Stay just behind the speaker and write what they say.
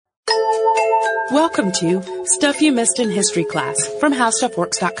Welcome to Stuff You Missed in History Class from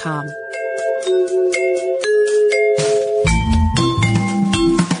HowStuffWorks.com.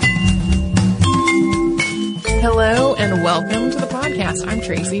 Hello and welcome to the podcast. I'm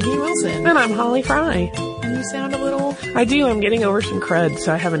Tracy V. Wilson. And I'm Holly Fry. And you sound a little... I do. I'm getting over some crud,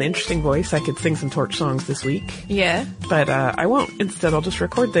 so I have an interesting voice. I could sing some torch songs this week. Yeah. But I won't. Instead, I'll just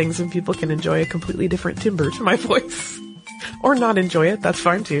record things and people can enjoy a completely different timbre to my voice. Or not enjoy it. That's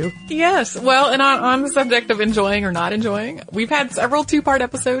fine, too. Yes. Well, and on the subject of enjoying or not enjoying, we've had several two-part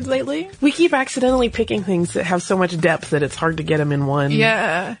episodes lately. We keep accidentally picking things that have so much depth that it's hard to get them in one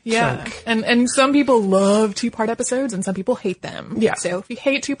chunk. And some people love two-part episodes and some people hate them. Yeah. So if you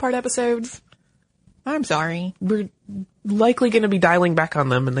hate two-part episodes, I'm sorry. We're likely going to be dialing back on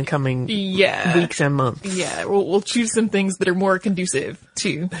them in the coming weeks and months. Yeah, we'll choose some things that are more conducive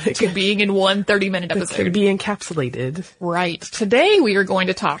to being in one 30-minute episode. It could be encapsulated. Right. Today we are going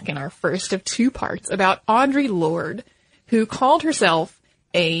to talk in our first of two parts about Audre Lorde, who called herself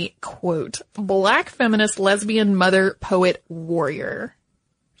a, quote, black feminist, lesbian, mother, poet, warrior.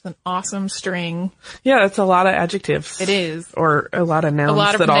 It's an awesome string. Yeah, it's a lot of adjectives. It is. Or a lot of nouns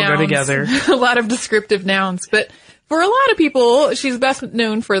all go together. A lot of descriptive nouns. But for a lot of people, she's best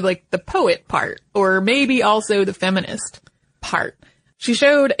known for like the poet part, or maybe also the feminist part. She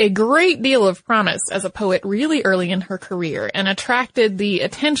showed a great deal of promise as a poet really early in her career and attracted the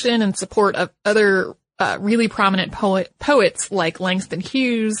attention and support of other really prominent poets like Langston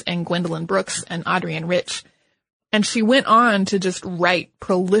Hughes and Gwendolyn Brooks and Adrienne Rich. And she went on to just write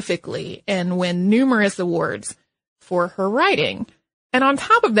prolifically and win numerous awards for her writing. And on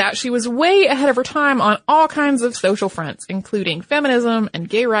top of that, she was way ahead of her time on all kinds of social fronts, including feminism and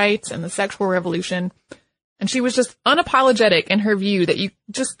gay rights and the sexual revolution. And she was just unapologetic in her view that you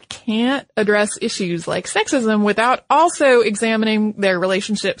just can't address issues like sexism without also examining their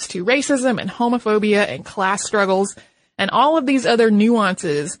relationships to racism and homophobia and class struggles and all of these other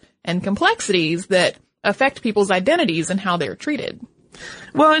nuances and complexities that affect people's identities and how they're treated.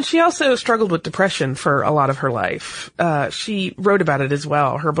 Well, and she also struggled with depression for a lot of her life. She wrote about it as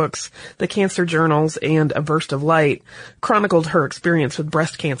well. Her books, The Cancer Journals and A Burst of Light, chronicled her experience with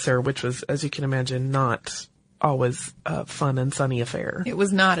breast cancer, which was, as you can imagine, not always a fun and sunny affair. It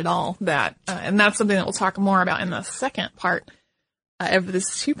was not at all that. And that's something that we'll talk more about in the second part of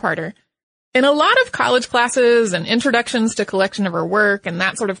this two-parter. In a lot of college classes and introductions to collection of her work and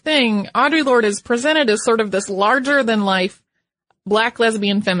that sort of thing, Audre Lorde is presented as sort of this larger-than-life black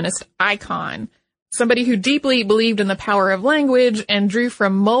lesbian feminist icon, somebody who deeply believed in the power of language and drew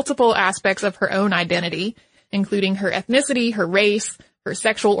from multiple aspects of her own identity, including her ethnicity, her race, her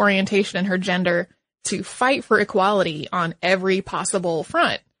sexual orientation, and her gender, to fight for equality on every possible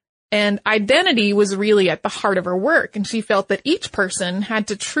front. And identity was really at the heart of her work, and she felt that each person had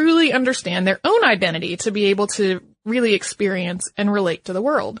to truly understand their own identity to be able to really experience and relate to the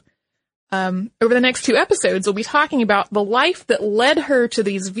world. Over the next two episodes, we'll be talking about the life that led her to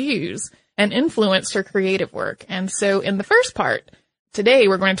these views and influenced her creative work. And so in the first part, today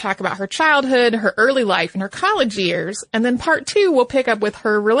we're going to talk about her childhood, her early life, and her college years. And then part two, we'll pick up with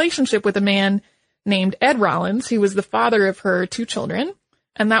her relationship with a man named Ed Rollins, who was the father of her two children.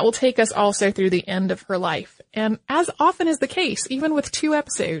 And that will take us also through the end of her life. And as often is the case, even with two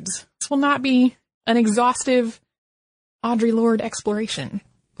episodes, this will not be an exhaustive Audre Lorde exploration.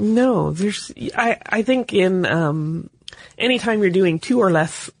 No, I think in, anytime you're doing two or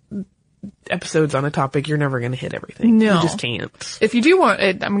less episodes on a topic, you're never going to hit everything. No. You just can't. If you do want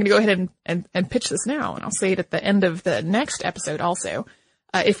it, I'm going to go ahead and pitch this now, and I'll say it at the end of the next episode also.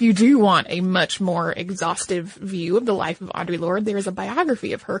 If you do want a much more exhaustive view of the life of Audre Lorde, there is a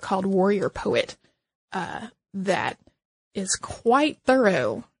biography of her called Warrior Poet, that is quite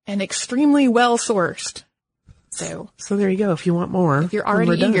thorough and extremely well sourced. So there you go. If you want more, if you're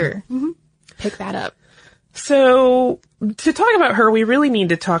already eager, pick that up. So to talk about her, we really need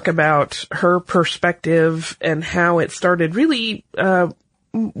to talk about her perspective and how it started really,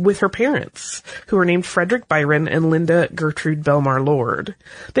 with her parents, who were named Frederick Byron and Linda Gertrude Belmar Lorde.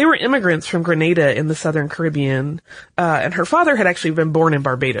 They were immigrants from Grenada in the Southern Caribbean, and her father had actually been born in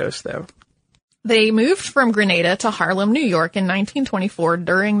Barbados, though. They moved from Grenada to Harlem, New York in 1924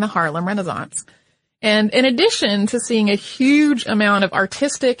 during the Harlem Renaissance. And in addition to seeing a huge amount of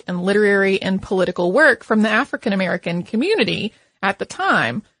artistic and literary and political work from the African American community at the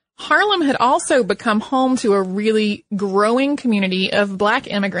time, Harlem had also become home to a really growing community of black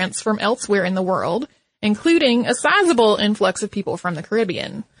immigrants from elsewhere in the world, including a sizable influx of people from the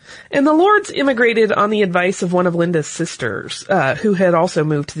Caribbean. And the Lordes immigrated on the advice of one of Linda's sisters, who had also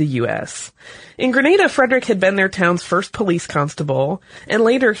moved to the U.S. In Grenada, Frederick had been their town's first police constable, and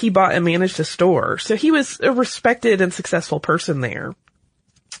later he bought and managed a store, so he was a respected and successful person there.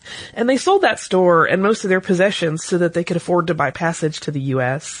 And they sold that store and most of their possessions so that they could afford to buy passage to the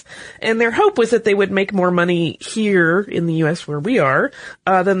U.S. And their hope was that they would make more money here in the U.S. where we are,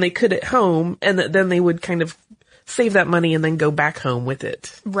 than they could at home, and that then they would kind of save that money and then go back home with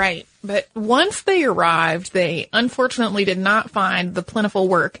it. Right. But once they arrived, they unfortunately did not find the plentiful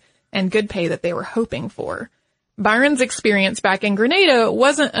work and good pay that they were hoping for. Byron's experience back in Grenada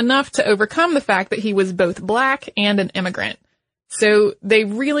wasn't enough to overcome the fact that he was both black and an immigrant. So they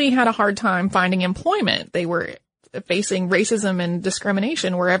really had a hard time finding employment. They were facing racism and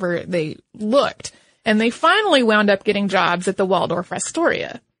discrimination wherever they looked. And they finally wound up getting jobs at the Waldorf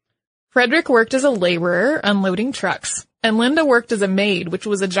Astoria. Frederick worked as a laborer, unloading trucks, and Linda worked as a maid, which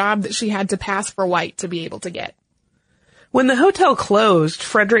was a job that she had to pass for white to be able to get. When the hotel closed,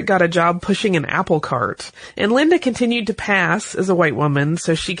 Frederick got a job pushing an apple cart, and Linda continued to pass as a white woman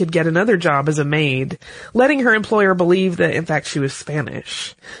so she could get another job as a maid, letting her employer believe that, in fact, she was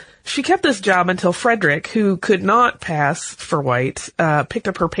Spanish. She kept this job until Frederick, who could not pass for white, picked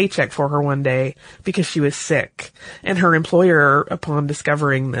up her paycheck for her one day because she was sick, and her employer, upon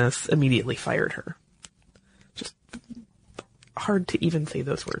discovering this, immediately fired her. Just hard to even say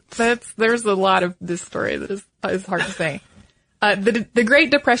those words. There's a lot of this story that is hard to say. The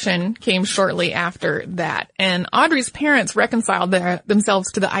Great Depression came shortly after that, and Audrey's parents reconciled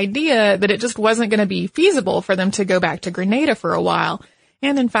themselves to the idea that it just wasn't going to be feasible for them to go back to Grenada for a while.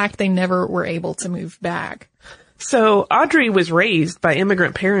 And in fact, they never were able to move back. So Audrey was raised by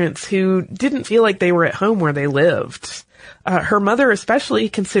immigrant parents who didn't feel like they were at home where they lived. Her mother especially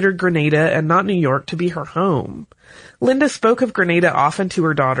considered Grenada and not New York to be her home. Linda spoke of Grenada often to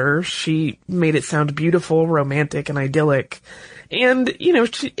her daughters. She made it sound beautiful, romantic, and idyllic. And,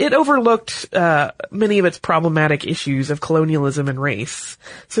 it overlooked many of its problematic issues of colonialism and race.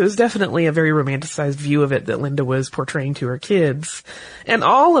 So it was definitely a very romanticized view of it that Linda was portraying to her kids. And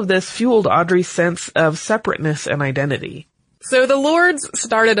all of this fueled Audrey's sense of separateness and identity. So the Lordes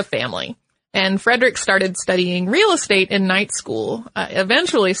started a family, and Frederick started studying real estate in night school,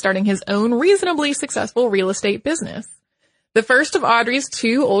 eventually starting his own reasonably successful real estate business. The first of Audrey's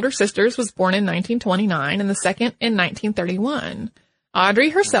two older sisters was born in 1929 and the second in 1931. Audrey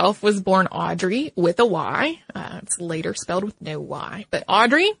herself was born Audrey with a Y. It's later spelled with no Y. But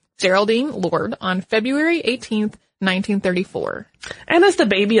Audrey Geraldine Lorde on February 18th, 1934. And as the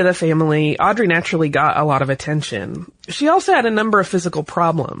baby of the family, Audrey naturally got a lot of attention. She also had a number of physical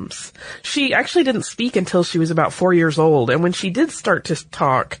problems. She actually didn't speak until she was about 4 years old, and when she did start to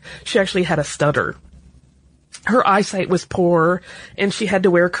talk, she actually had a stutter. Her eyesight was poor, and she had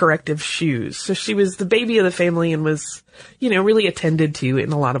to wear corrective shoes. So she was the baby of the family and was, really attended to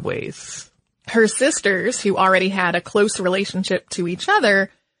in a lot of ways. Her sisters, who already had a close relationship to each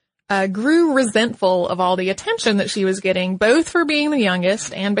other, grew resentful of all the attention that she was getting, both for being the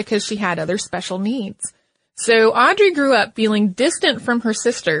youngest and because she had other special needs. So Audrey grew up feeling distant from her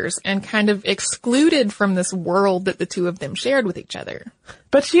sisters and kind of excluded from this world that the two of them shared with each other.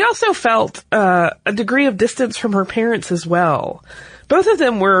 But she also felt a degree of distance from her parents as well. Both of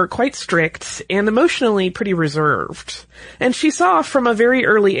them were quite strict and emotionally pretty reserved. And she saw from a very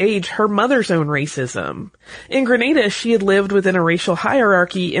early age her mother's own racism. In Grenada, she had lived within a racial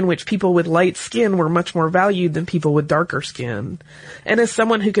hierarchy in which people with light skin were much more valued than people with darker skin. And as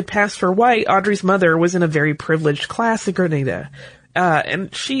someone who could pass for white, Audrey's mother was in a very privileged class in Grenada.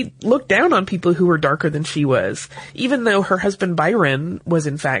 And she looked down on people who were darker than she was, even though her husband Byron was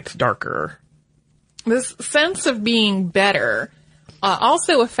in fact darker. This sense of being better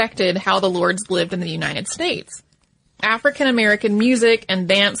also affected how the Lordes lived in the United States. African American music and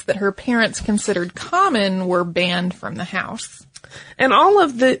dance that her parents considered common were banned from the house. And all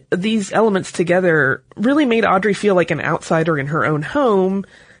of these elements together really made Audrey feel like an outsider in her own home,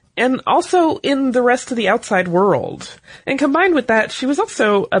 and also in the rest of the outside world. And combined with that, she was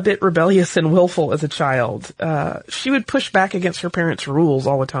also a bit rebellious and willful as a child. She would push back against her parents' rules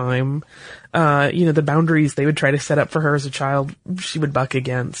all the time. The boundaries they would try to set up for her as a child, she would buck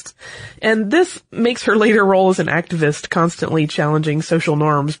against. And this makes her later role as an activist, constantly challenging social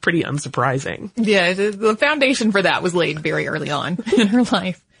norms, pretty unsurprising. Yeah, the foundation for that was laid very early on in her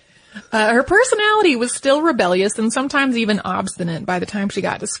life. Her personality was still rebellious and sometimes even obstinate by the time she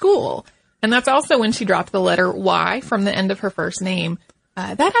got to school. And that's also when she dropped the letter Y from the end of her first name.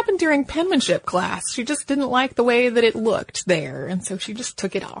 That happened during penmanship class. She just didn't like the way that it looked there, and so she just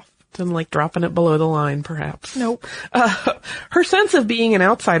took it off. Didn't like dropping it below the line, perhaps. Nope. Her sense of being an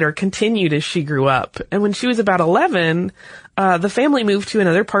outsider continued as she grew up. And when she was about 11, the family moved to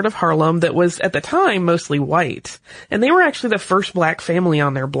another part of Harlem that was, at the time, mostly white. And they were actually the first black family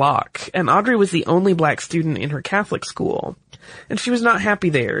on their block. And Audrey was the only black student in her Catholic school. And she was not happy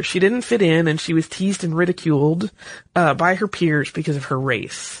there. She didn't fit in, and she was teased and ridiculed by her peers because of her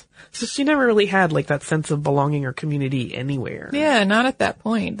race. So she never really had like that sense of belonging or community anywhere. Yeah, not at that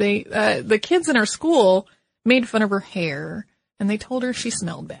point. The kids in her school made fun of her hair, and they told her she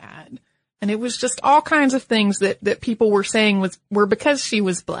smelled bad. And it was just all kinds of things that people were saying were because she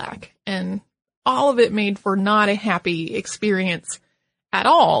was black. And all of it made for not a happy experience at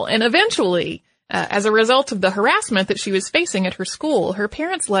all. And eventually, as a result of the harassment that she was facing at her school, her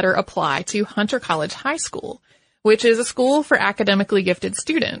parents let her apply to Hunter College High School, which is a school for academically gifted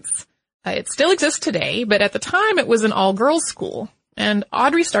students. It still exists today, but at the time it was an all-girls school, and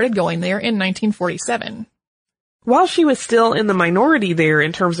Audrey started going there in 1947. While she was still in the minority there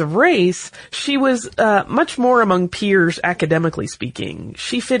in terms of race, she was much more among peers academically speaking.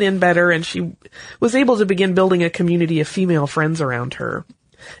 She fit in better, and she was able to begin building a community of female friends around her.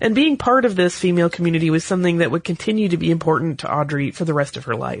 And being part of this female community was something that would continue to be important to Audrey for the rest of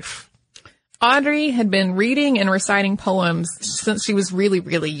her life. Audrey had been reading and reciting poems since she was really,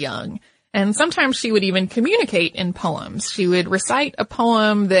 really young. And sometimes she would even communicate in poems. She would recite a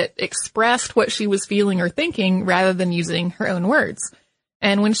poem that expressed what she was feeling or thinking rather than using her own words.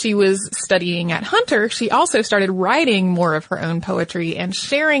 And when she was studying at Hunter, she also started writing more of her own poetry and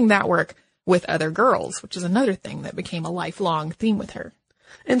sharing that work with other girls, which is another thing that became a lifelong theme with her.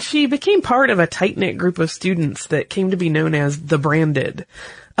 And she became part of a tight-knit group of students that came to be known as the Branded.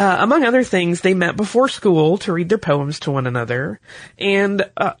 Among other things, they met before school to read their poems to one another. And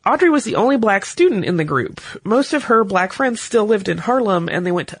Audrey was the only black student in the group. Most of her black friends still lived in Harlem, and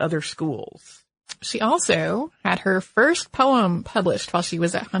they went to other schools. She also had her first poem published while she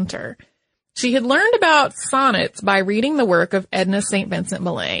was at Hunter. She had learned about sonnets by reading the work of Edna St. Vincent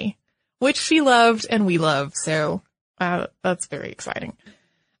Millay, which she loved and we love, so that's very exciting.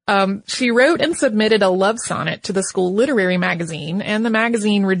 She wrote and submitted a love sonnet to the school literary magazine, and the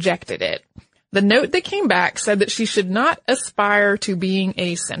magazine rejected it. The note that came back said that she should not aspire to being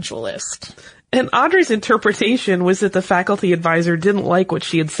a sensualist. And Audrey's interpretation was that the faculty advisor didn't like what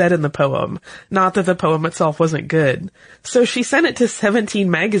she had said in the poem, not that the poem itself wasn't good. So she sent it to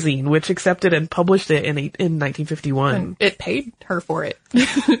 17 magazine, which accepted and published it in 1951. And it paid her for it.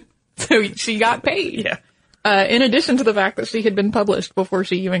 So she got paid. Yeah. In addition to the fact that she had been published before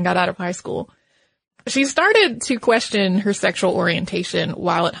she even got out of high school. She started to question her sexual orientation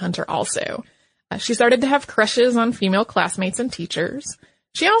while at Hunter also. She started to have crushes on female classmates and teachers.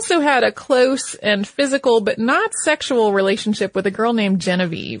 She also had a close and physical but not sexual relationship with a girl named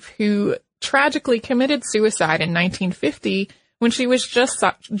Genevieve, who tragically committed suicide in 1950 when she was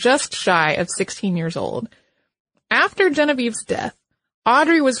just shy of 16 years old. After Genevieve's death,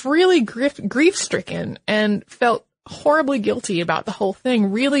 Audrey was really grief-stricken and felt horribly guilty about the whole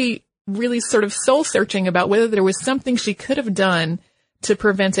thing, really sort of soul-searching about whether there was something she could have done to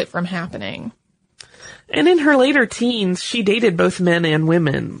prevent it from happening. And in her later teens, she dated both men and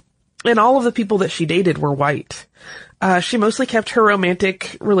women, and all of the people that she dated were white. She mostly kept her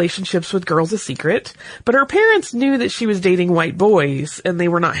romantic relationships with girls a secret, but her parents knew that she was dating white boys, and they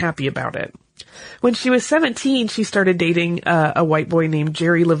were not happy about it. When she was 17, she started dating a white boy named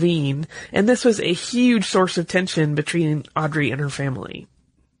Jerry Levine, and this was a huge source of tension between Audrey and her family.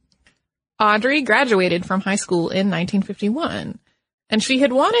 Audrey graduated from high school in 1951, and she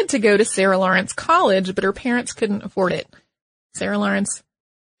had wanted to go to Sarah Lawrence College, but her parents couldn't afford it. Sarah Lawrence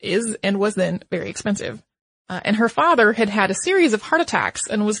is and was then very expensive. And her father had had a series of heart attacks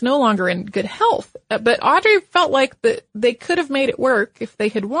and was no longer in good health. But Audrey felt like that they could have made it work if they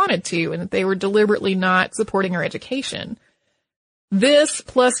had wanted to, and that they were deliberately not supporting her education. This,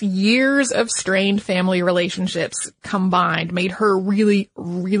 plus years of strained family relationships combined, made her really,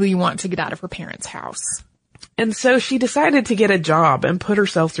 really want to get out of her parents' house. And so she decided to get a job and put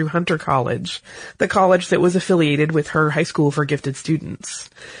herself through Hunter College, the college that was affiliated with her high school for gifted students.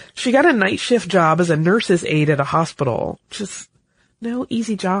 She got a night shift job as a nurse's aide at a hospital. Just no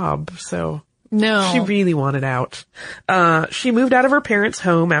easy job, so no. She really wanted out. She moved out of her parents'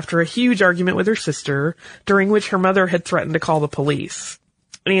 home after a huge argument with her sister, during which her mother had threatened to call the police.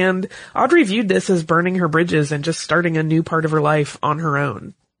 And Audrey viewed this as burning her bridges and just starting a new part of her life on her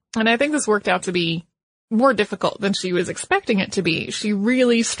own. And I think this worked out to be more difficult than she was expecting it to be. She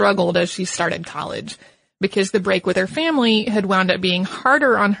really struggled as she started college because the break with her family had wound up being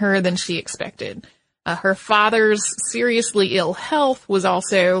harder on her than she expected. Her father's seriously ill health was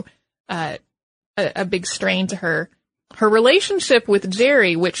also a big strain to her. Her relationship with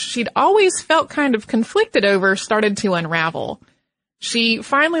Jerry, which she'd always felt kind of conflicted over, started to unravel. She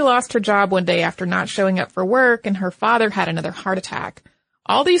finally lost her job one day after not showing up for work, and her father had another heart attack.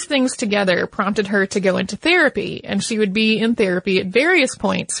 All these things together prompted her to go into therapy, and she would be in therapy at various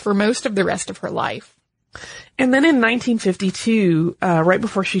points for most of the rest of her life. And then in 1952, right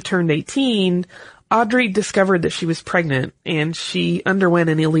before she turned 18, Audre discovered that she was pregnant, and she underwent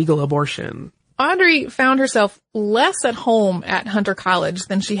an illegal abortion. Audre found herself less at home at Hunter College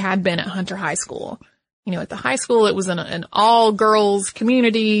than she had been at Hunter High School. You know, at the high school, it was an all-girls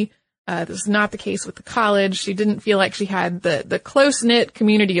community. This was not the case with the college. She didn't feel like she had the close-knit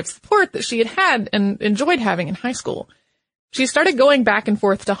community of support that she had and enjoyed having in high school. She started going back and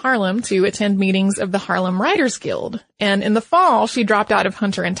forth to Harlem to attend meetings of the Harlem Writers Guild. And in the fall, she dropped out of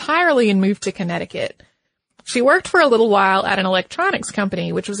Hunter entirely and moved to Connecticut. She worked for a little while at an electronics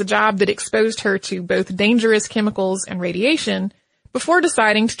company, which was a job that exposed her to both dangerous chemicals and radiation, before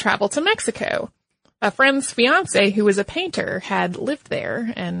deciding to travel to Mexico. A friend's fiance, who was a painter, had lived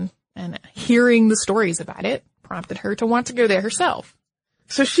there, and hearing the stories about it prompted her to want to go there herself.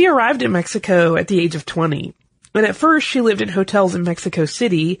 So she arrived in Mexico at the age of 20. And at first, she lived in hotels in Mexico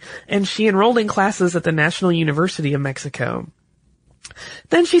City, and she enrolled in classes at the National University of Mexico.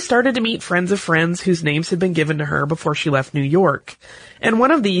 Then she started to meet friends of friends whose names had been given to her before she left New York. And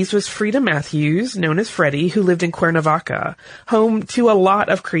one of these was Frida Matthews, known as Freddie, who lived in Cuernavaca, home to a lot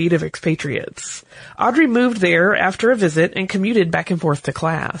of creative expatriates. Audre moved there after a visit and commuted back and forth to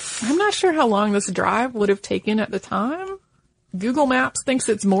class. I'm not sure how long this drive would have taken at the time. Google Maps thinks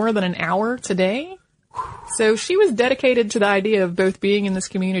it's more than an hour today. So she was dedicated to the idea of both being in this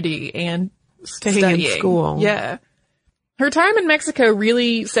community and studying in school. Yeah. Her time in Mexico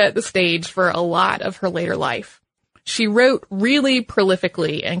really set the stage for a lot of her later life. She wrote really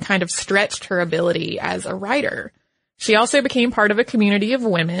prolifically and kind of stretched her ability as a writer. She also became part of a community of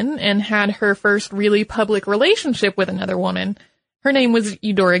women and had her first really public relationship with another woman. Her name was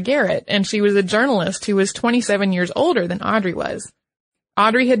Eudora Garrett, and she was a journalist who was 27 years older than Audre was.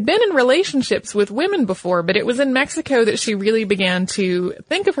 Audre had been in relationships with women before, but it was in Mexico that she really began to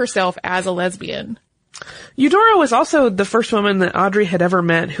think of herself as a lesbian. Eudora was also the first woman that Audre had ever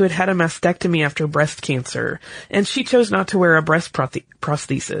met who had had a mastectomy after breast cancer, and she chose not to wear a breast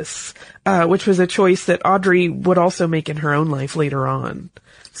prosthesis, which was a choice that Audre would also make in her own life later on.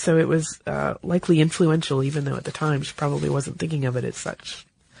 So it was likely influential, even though at the time she probably wasn't thinking of it as such.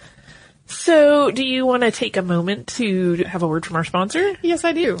 So, do you want to take a moment to have a word from our sponsor? Yes,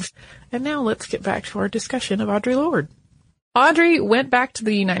 I do. And now let's get back to our discussion of Audre Lorde. Audre went back to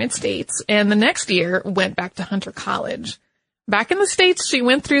the United States, and the next year went back to Hunter College. Back in the States, she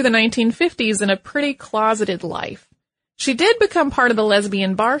went through the 1950s in a pretty closeted life. She did become part of the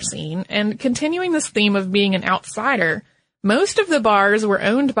lesbian bar scene, and continuing this theme of being an outsider, most of the bars were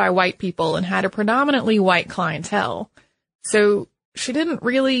owned by white people and had a predominantly white clientele. So she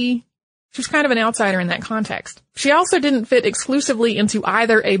was kind of an outsider in that context. She also didn't fit exclusively into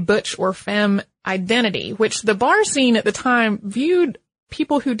either a butch or femme identity, which the bar scene at the time viewed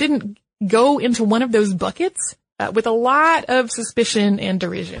people who didn't go into one of those buckets with a lot of suspicion and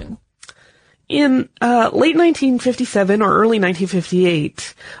derision. In late 1957 or early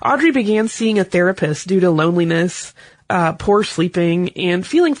 1958, Audre began seeing a therapist due to loneliness, poor sleeping, and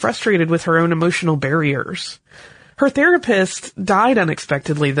feeling frustrated with her own emotional barriers. Her therapist died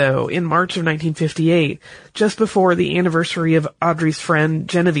unexpectedly, though, in March of 1958, just before the anniversary of Audre's friend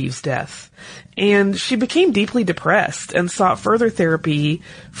Genevieve's death. And she became deeply depressed and sought further therapy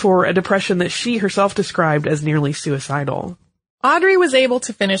for a depression that she herself described as nearly suicidal. Audre was able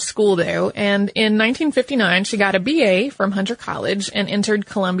to finish school, though, and in 1959 she got a BA from Hunter College and entered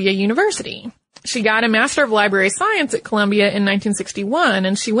Columbia University. She got a Master of Library Science at Columbia in 1961,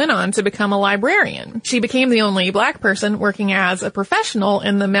 and she went on to become a librarian. She became the only black person working as a professional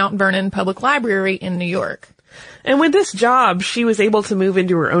in the Mount Vernon Public Library in New York. And with this job, she was able to move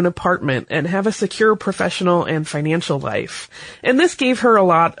into her own apartment and have a secure professional and financial life. And this gave her a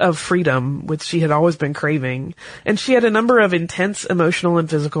lot of freedom, which she had always been craving. And she had a number of intense emotional and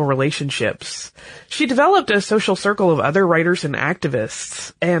physical relationships. She developed a social circle of other writers and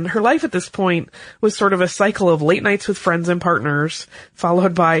activists. And her life at this point was sort of a cycle of late nights with friends and partners,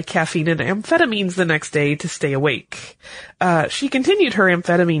 followed by caffeine and amphetamines the next day to stay awake. She continued her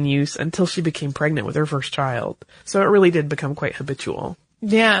amphetamine use until she became pregnant with her first child. So it really did become quite habitual.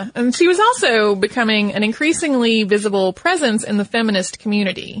 Yeah, and she was also becoming an increasingly visible presence in the feminist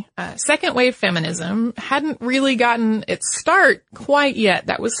community. Second wave feminism hadn't really gotten its start quite yet.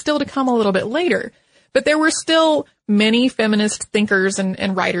 That was still to come a little bit later. But there were still many feminist thinkers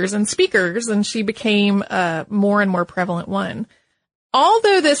and writers and speakers, and she became a more and more prevalent one.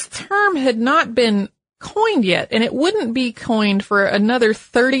 Although this term had not been coined yet, and it wouldn't be coined for another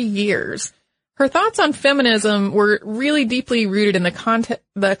 30 years, her thoughts on feminism were really deeply rooted in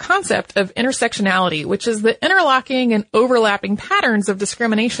the concept of intersectionality, which is the interlocking and overlapping patterns of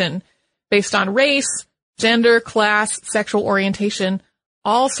discrimination based on race, gender, class, sexual orientation,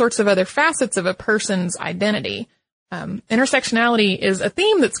 all sorts of other facets of a person's identity. Intersectionality is a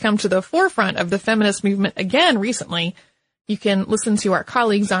theme that's come to the forefront of the feminist movement again recently. You can listen to our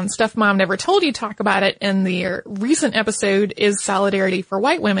colleagues on Stuff Mom Never Told You talk about it, and their recent episode is Solidarity for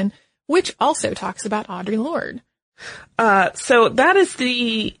White Women, which also talks about Audre Lorde. So that is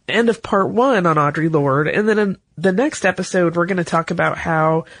the end of part 1 on Audre Lorde. And then in the next episode, we're going to talk about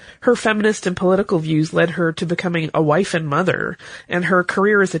how her feminist and political views led her to becoming a wife and mother, and her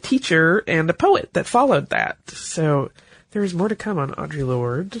career as a teacher and a poet that followed that. So there's more to come on Audre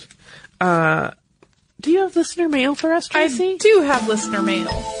Lorde. Do you have listener mail for us, Tracy? I do have listener mail.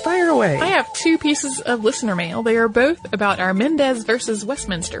 Fire away. I have 2 pieces of listener mail. They are both about our Mendez versus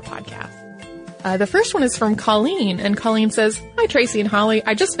Westminster podcast. The first one is from Colleen, and Colleen says, "Hi, Tracy and Holly.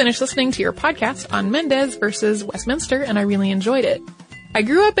 I just finished listening to your podcast on Mendez versus Westminster, and I really enjoyed it. I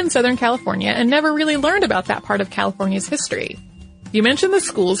grew up in Southern California and never really learned about that part of California's history. You mentioned the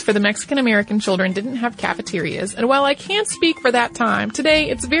schools for the Mexican-American children didn't have cafeterias, and while I can't speak for that time, today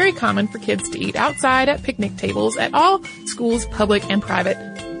it's very common for kids to eat outside at picnic tables at all schools, public and private,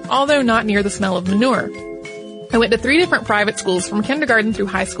 although not near the smell of manure. I went to 3 different private schools from kindergarten through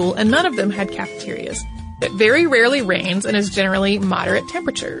high school, and none of them had cafeterias. It very rarely rains and is generally moderate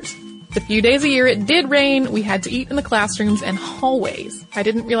temperatures. The few days a year it did rain, we had to eat in the classrooms and hallways. I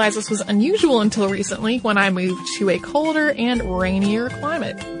didn't realize this was unusual until recently when I moved to a colder and rainier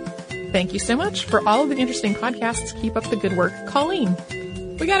climate. Thank you so much for all of the interesting podcasts. Keep up the good work, Colleen."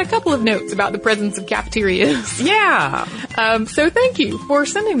 We got a couple of notes about the presence of cafeterias. Yeah. So thank you for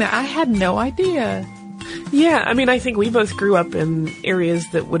sending that. I had no idea. Yeah, I mean, I think we both grew up in areas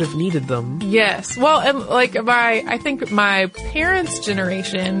that would have needed them. Yes. Well, and I think my parents'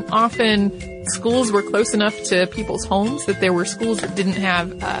 generation, often schools were close enough to people's homes that there were schools that didn't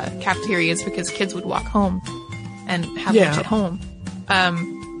have cafeterias because kids would walk home and have lunch at home.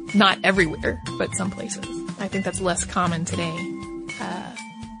 Not everywhere, but some places. I think that's less common today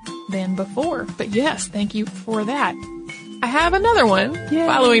than before. But yes, thank you for that. I have another one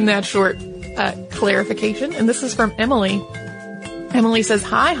following that short clarification, and this is from Emily. Emily says,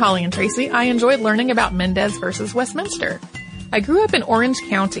 "Hi, Holly and Tracy. I enjoyed learning about Mendez versus Westminster. I grew up in Orange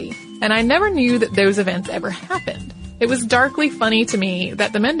County, and I never knew that those events ever happened. It was darkly funny to me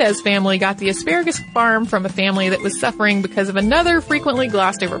that the Mendez family got the asparagus farm from a family that was suffering because of another frequently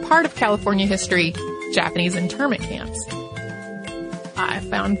glossed over part of California history, Japanese internment camps." I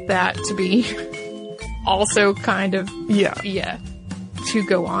found that to be also kind of, to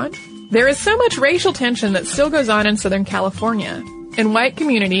go on. There is so much racial tension that still goes on in Southern California. In white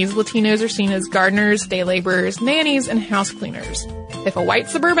communities, Latinos are seen as gardeners, day laborers, nannies, and house cleaners. If a white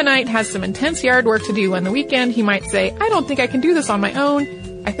suburbanite has some intense yard work to do on the weekend, he might say, "I don't think I can do this on my own.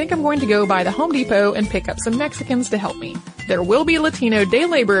 I think I'm going to go by the Home Depot and pick up some Mexicans to help me." There will be Latino day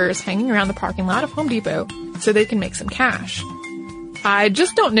laborers hanging around the parking lot of Home Depot so they can make some cash. I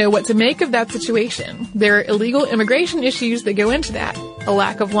just don't know what to make of that situation. There are illegal immigration issues that go into that. A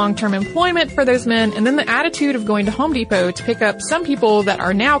lack of long-term employment for those men, and then the attitude of going to Home Depot to pick up some people that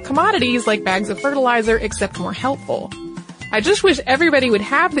are now commodities like bags of fertilizer, except more helpful. I just wish everybody would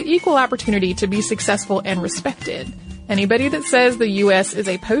have the equal opportunity to be successful and respected. Anybody that says the U.S. is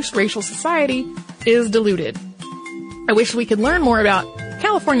a post-racial society is deluded. I wish we could learn more about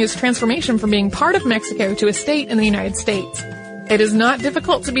California's transformation from being part of Mexico to a state in the United States. It is not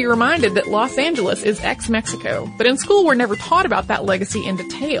difficult to be reminded that Los Angeles is ex-Mexico, but in school we're never taught about that legacy in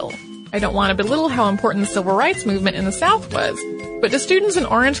detail. I don't want to belittle how important the civil rights movement in the South was, but to students in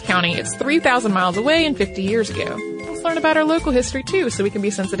Orange County, it's 3,000 miles away and 50 years ago. Let's learn about our local history too, so we can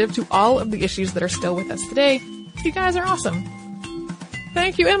be sensitive to all of the issues that are still with us today. You guys are awesome.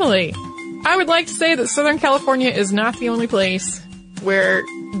 Thank you, Emily. I would like to say that Southern California is not the only place where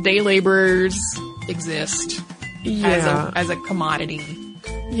day laborers exist. As a commodity.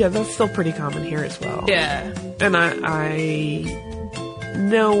 Yeah, that's still pretty common here as well. Yeah. And I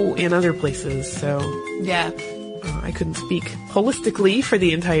know in other places, so... Yeah. I couldn't speak holistically for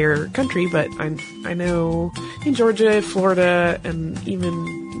the entire country, but I know in Georgia, Florida, and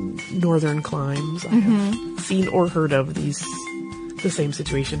even northern climes, I have seen or heard of the same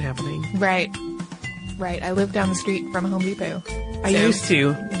situation happening. Right. I live down the street from a Home Depot. I used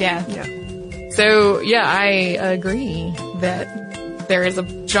to. Yeah. So, yeah, I agree that there is a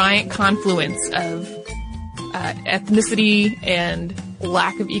giant confluence of ethnicity and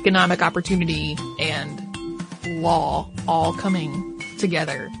lack of economic opportunity and law all coming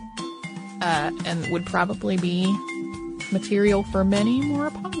together, and would probably be material for many more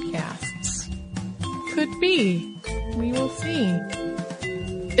podcasts. Could be. We will see.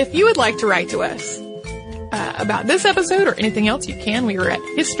 If you would like to write to us about this episode or anything else, you can. We are at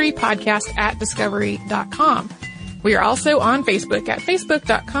historypodcast@discovery.com. We are also on Facebook at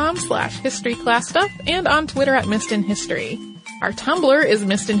facebook.com/historyclassstuff and on Twitter at missedinhistory. Our Tumblr is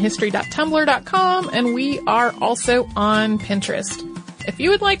missedinhistory.tumblr.com, and we are also on Pinterest. If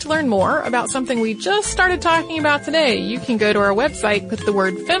you would like to learn more about something we just started talking about today, you can go to our website, put the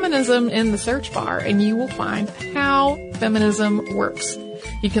word feminism in the search bar, and you will find how feminism works.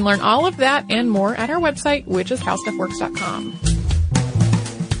 You can learn all of that and more at our website, which is howstuffworks.com.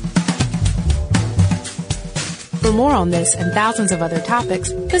 For more on this and thousands of other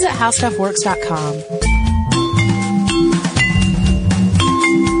topics, visit howstuffworks.com.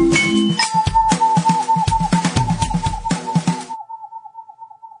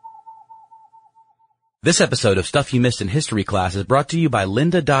 This episode of Stuff You Missed in History Class is brought to you by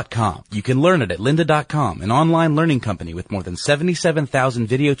lynda.com. You can learn it at lynda.com, an online learning company with more than 77,000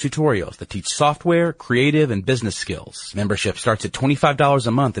 video tutorials that teach software, creative, and business skills. Membership starts at $25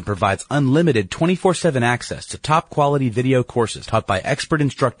 a month and provides unlimited 24/7 access to top-quality video courses taught by expert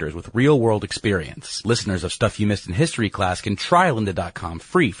instructors with real-world experience. Listeners of Stuff You Missed in History Class can try lynda.com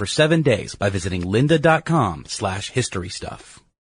free for 7 days by visiting lynda.com/historystuff.